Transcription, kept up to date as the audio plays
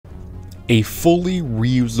A fully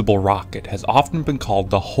reusable rocket has often been called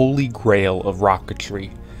the holy grail of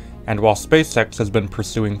rocketry, and while SpaceX has been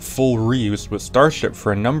pursuing full reuse with Starship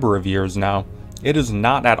for a number of years now, it is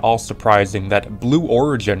not at all surprising that Blue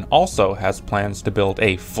Origin also has plans to build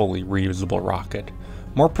a fully reusable rocket.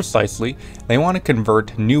 More precisely, they want to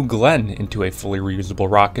convert New Glenn into a fully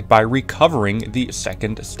reusable rocket by recovering the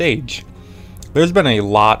second stage. There's been a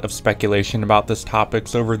lot of speculation about this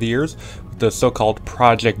topic over the years, with the so-called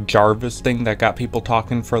Project Jarvis thing that got people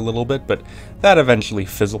talking for a little bit, but that eventually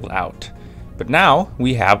fizzled out. But now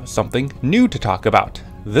we have something new to talk about,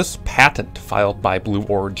 this patent filed by Blue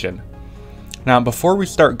Origin. Now, before we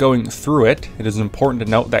start going through it, it is important to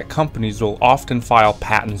note that companies will often file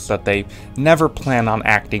patents that they never plan on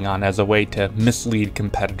acting on as a way to mislead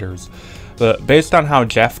competitors. But based on how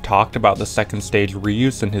Jeff talked about the second stage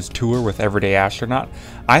reuse in his tour with Everyday Astronaut,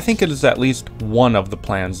 I think it is at least one of the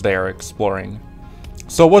plans they are exploring.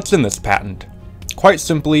 So what's in this patent? Quite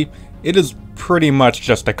simply, it is pretty much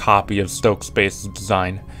just a copy of Stokespace's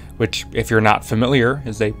design, which, if you're not familiar,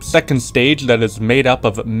 is a second stage that is made up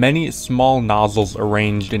of many small nozzles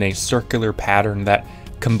arranged in a circular pattern that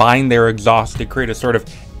combine their exhaust to create a sort of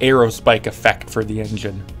aerospike effect for the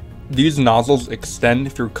engine. These nozzles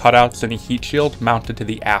extend through cutouts in a heat shield mounted to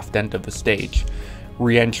the aft end of the stage.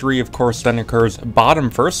 Re-entry, of course, then occurs bottom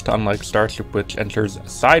first, unlike Starship, which enters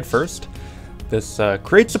side first. This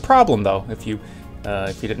creates a problem, though, if you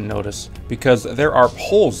didn't notice, because there are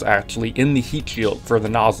holes actually in the heat shield for the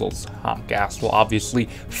nozzles. Hot gas will obviously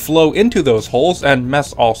flow into those holes and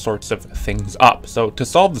mess all sorts of things up. So to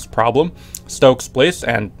solve this problem, Stokespace,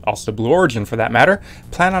 and also Blue Origin for that matter,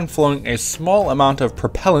 plan on flowing a small amount of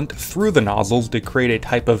propellant through the nozzles to create a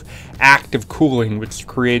type of active cooling which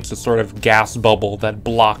creates a sort of gas bubble that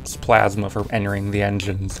blocks plasma from entering the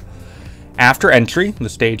engines. After entry, the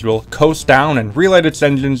stage will coast down and relight its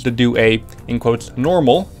engines to do a, in quotes,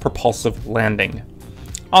 normal propulsive landing.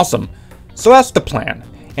 Awesome. So that's the plan.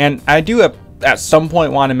 And I do at some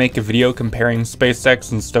point want to make a video comparing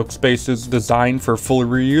SpaceX and Stokespace's design for full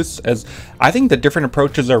reuse, as I think the different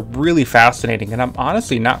approaches are really fascinating, and I'm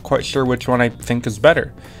honestly not quite sure which one I think is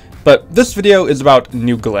better. But this video is about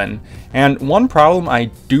New Glenn, and one problem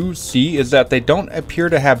I do see is that they don't appear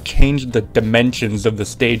to have changed the dimensions of the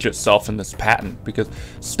stage itself in this patent, because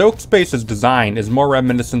Stokespace's design is more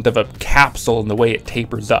reminiscent of a capsule in the way it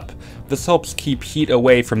tapers up. This helps keep heat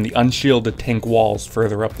away from the unshielded tank walls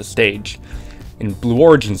further up the stage. In Blue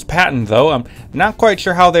Origin's patent, though, I'm not quite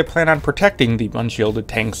sure how they plan on protecting the unshielded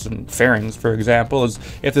tanks and fairings, for example, as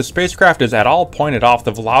if the spacecraft is at all pointed off the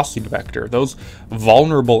velocity vector, those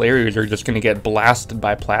vulnerable areas are just going to get blasted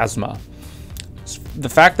by plasma. The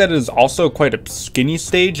fact that it is also quite a skinny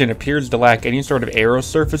stage and appears to lack any sort of aero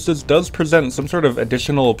surfaces does present some sort of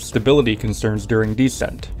additional stability concerns during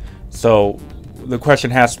descent. So the question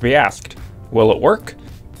has to be asked, will it work?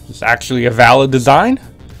 Is this actually a valid design?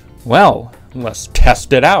 Well, let's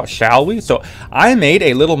test it out, shall we? So I made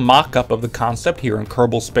a little mock-up of the concept here in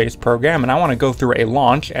Kerbal Space Program, and I want to go through a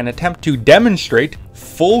launch and attempt to demonstrate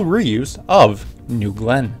full reuse of New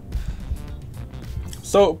Glenn.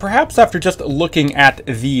 So perhaps after just looking at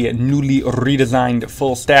the newly redesigned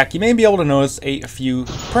full stack, you may be able to notice a few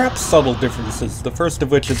perhaps subtle differences. The first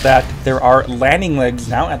of which is that there are landing legs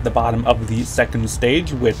now at the bottom of the second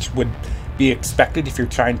stage, which would be expected if you're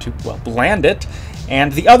trying to, well, land it.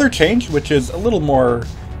 And the other change, which is a little more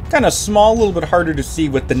kind of small, a little bit harder to see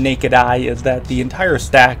with the naked eye, is that the entire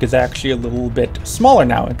stack is actually a little bit smaller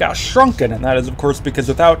now. It got shrunken, and that is of course because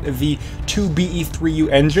without the two BE3U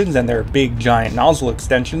engines and their big giant nozzle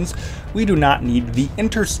extensions, we do not need the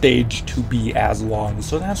interstage to be as long.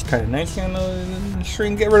 So that's kind of nice, you know,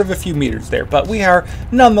 shrink, get rid of a few meters there. But we are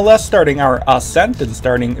nonetheless starting our ascent and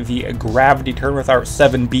starting the gravity turn with our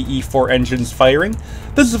 7 BE4 engines firing.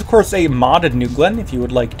 This is of course a modded New Glenn. If you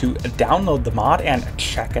would like to download the mod and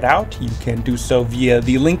check it out, you can do so via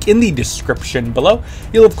the link in the description below.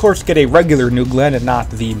 You'll of course get a regular New Glenn and not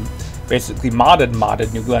the basically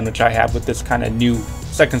modded New Glenn, which I have with this kind of new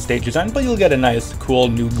second stage design, but you'll get a nice cool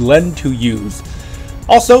New Glenn to use.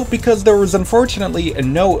 Also, because there was unfortunately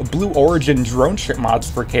no Blue Origin drone ship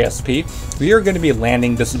mods for KSP, we are going to be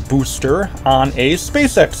landing this booster on a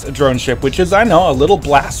SpaceX drone ship, which is, I know, a little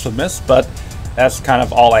blasphemous, but that's kind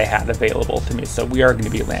of all I had available to me, so we are going to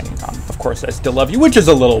be landing on, of course, I Still Love You, which is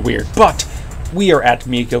a little weird, but we are at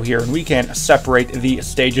Miko here, and we can separate the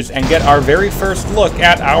stages and get our very first look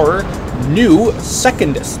at our new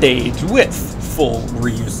second stage with full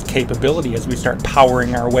reuse capability. As we start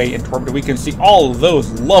powering our way into orbit, we can see all of those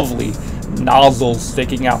lovely nozzles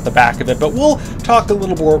sticking out the back of it, but we'll talk a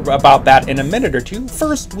little more about that in a minute or two.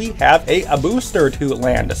 First, we have a booster to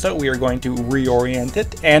land, so we are going to reorient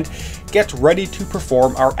it and get ready to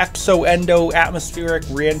perform our exo-endo atmospheric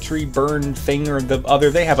reentry burn thing, or the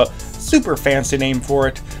other. They have a super fancy name for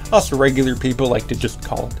it. Us regular people like to just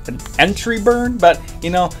call it an entry burn, but you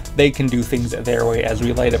know, they can do things their way as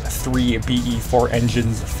we light up 3 BE4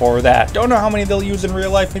 engines for that. Don't know how many they'll use in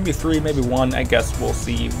real life, maybe 3, maybe 1, I guess we'll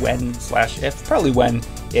see when/if, probably when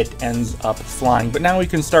it ends up flying. But now we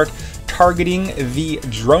can start targeting the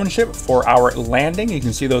drone ship for our landing. You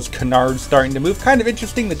can see those canards starting to move. Kind of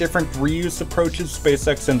interesting, the different reuse approaches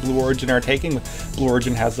SpaceX and Blue Origin are taking. Blue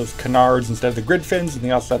Origin has those canards instead of the grid fins, and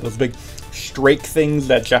they also have those big strake things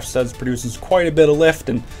that Jeff says produces quite a bit of lift,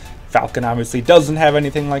 and Falcon obviously doesn't have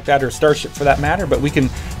anything like that, or Starship for that matter. But we can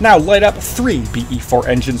now light up 3 BE4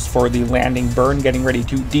 engines for the landing burn, getting ready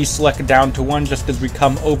to deselect down to 1 just as we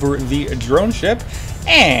come over the drone ship.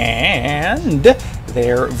 And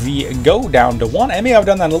there we go, down to 1. I may have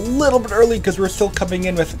done that a little bit early because we're still coming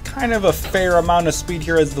in with kind of a fair amount of speed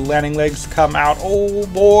here as the landing legs come out. Oh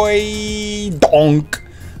boy, donk.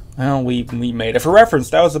 Well, we made it. For reference,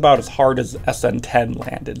 that was about as hard as SN10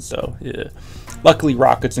 landed, so yeah. Luckily,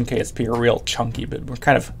 rockets in KSP are real chunky, but we're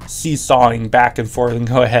kind of seesawing back and forth, and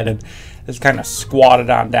go ahead and just kind of squat it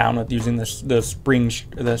on down with using the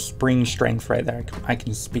spring strength right there. I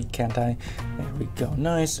can speak, can't I? There we go,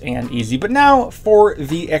 nice and easy. But now for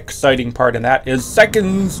the exciting part, and that is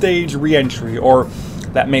second stage reentry, or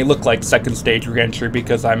that may look like second stage reentry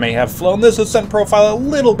because I may have flown this ascent profile a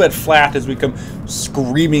little bit flat as we come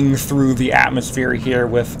screaming through the atmosphere here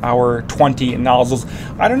with our 20 nozzles.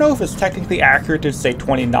 I don't know if it's technically accurate to say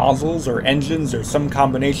 20 nozzles or engines or some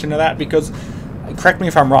combination of that, because correct me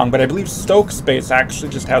if I'm wrong, but I believe Stoke Space actually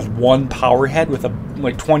just has 1 power head with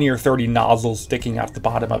like 20 or 30 nozzles sticking out the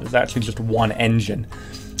bottom of it. It's actually just 1 engine.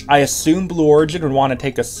 I assume Blue Origin would want to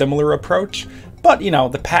take a similar approach, but, you know,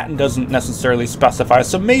 the patent doesn't necessarily specify,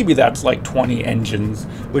 so maybe that's like 20 engines,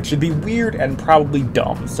 which would be weird and probably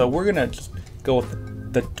dumb. So we're going to just go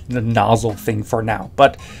with the nozzle thing for now.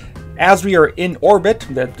 But as we are in orbit,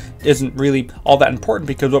 that isn't really all that important,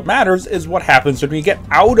 because what matters is what happens when we get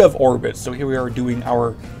out of orbit. So here we are doing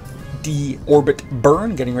our de-orbit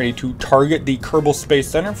burn, getting ready to target the Kerbal Space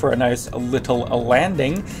Center for a nice little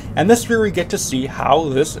landing. And this is where we get to see how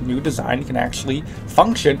this new design can actually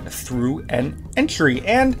function through an entry.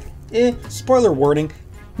 And, spoiler warning,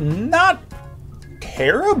 not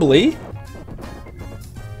terribly,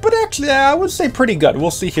 but actually I would say pretty good. We'll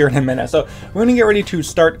see here in a minute. So we're gonna get ready to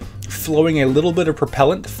start flowing a little bit of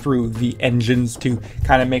propellant through the engines to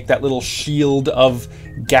kind of make that little shield of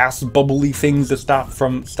gas bubbly things to stop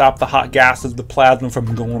the hot gases, the plasma,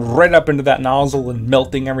 from going right up into that nozzle and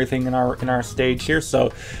melting everything in our stage here.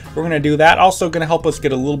 So we're going to do that. Also going to help us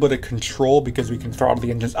get a little bit of control, because we can throttle the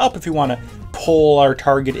engines up if we want to pull our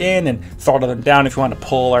target in, and throttle them down if we want to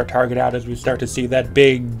pull our target out, as we start to see that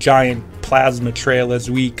big giant plasma trail as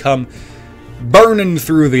we come burning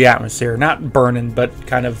through the atmosphere. Not burning, but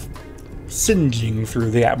kind of singeing through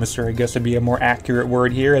the atmosphere, I guess would be a more accurate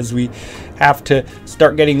word here, as we have to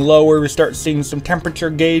start getting lower. We start seeing some temperature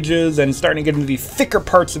gauges and starting to get into the thicker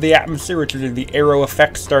parts of the atmosphere, which are the aero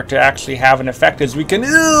effects start to actually have an effect as we can,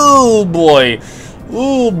 oh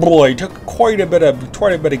boy, took quite a bit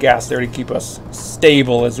of gas there to keep us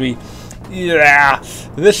stable as we, yeah,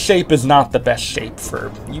 this shape is not the best shape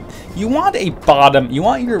for you. You want a bottom, you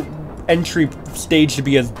want your entry stage to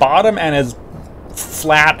be as bottom and as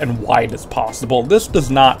flat and wide as possible. This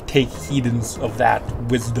does not take heedance of that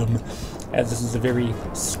wisdom, as this is a very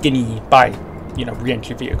skinny by, you know,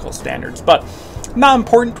 re-entry vehicle standards. But not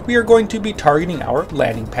important, we are going to be targeting our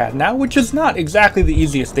landing pad now, which is not exactly the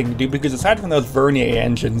easiest thing to do, because aside from those Vernier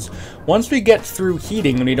engines, once we get through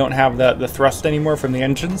heating and we don't have the thrust anymore from the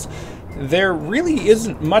engines, there really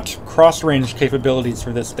isn't much cross-range capabilities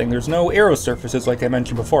for this thing. There's no aero surfaces like I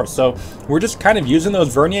mentioned before, so we're just kind of using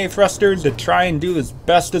those Vernier thrusters to try and do as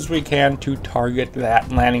best as we can to target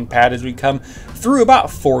that landing pad as we come through about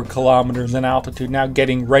 4 kilometers in altitude. Now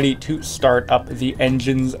getting ready to start up the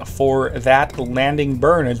engines for that landing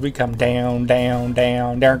burn as we come down, down,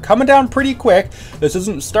 down, down. Coming down pretty quick. This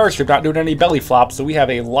isn't Starship, not doing any belly flops, so we have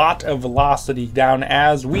a lot of velocity down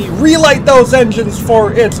as we relight those engines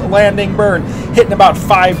for its landing burn. Hitting about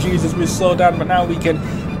 5 Gs as we slow down, but now we can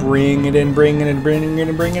bring it in, bring it in, bring it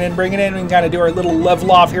in, bring it in, bring it in. We can kind of do our little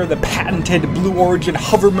level off here, the patented Blue Origin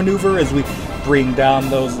hover maneuver, as we bring down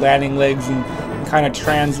those landing legs and kind of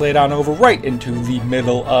translate on over right into the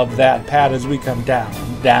middle of that pad as we come down,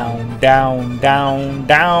 down, down, down,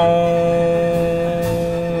 down.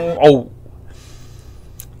 Oh,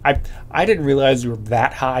 I didn't realize we were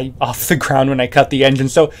that high off the ground when I cut the engine,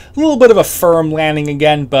 so a little bit of a firm landing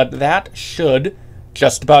again, but that should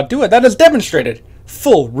just about do it. That is demonstrated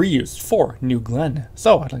full reuse for New Glenn.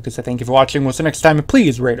 So I'd like to say thank you for watching. We'll see you next time.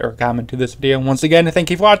 Please rate or comment to this video. And once again, thank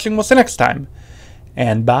you for watching. We'll see you next time.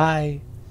 And bye.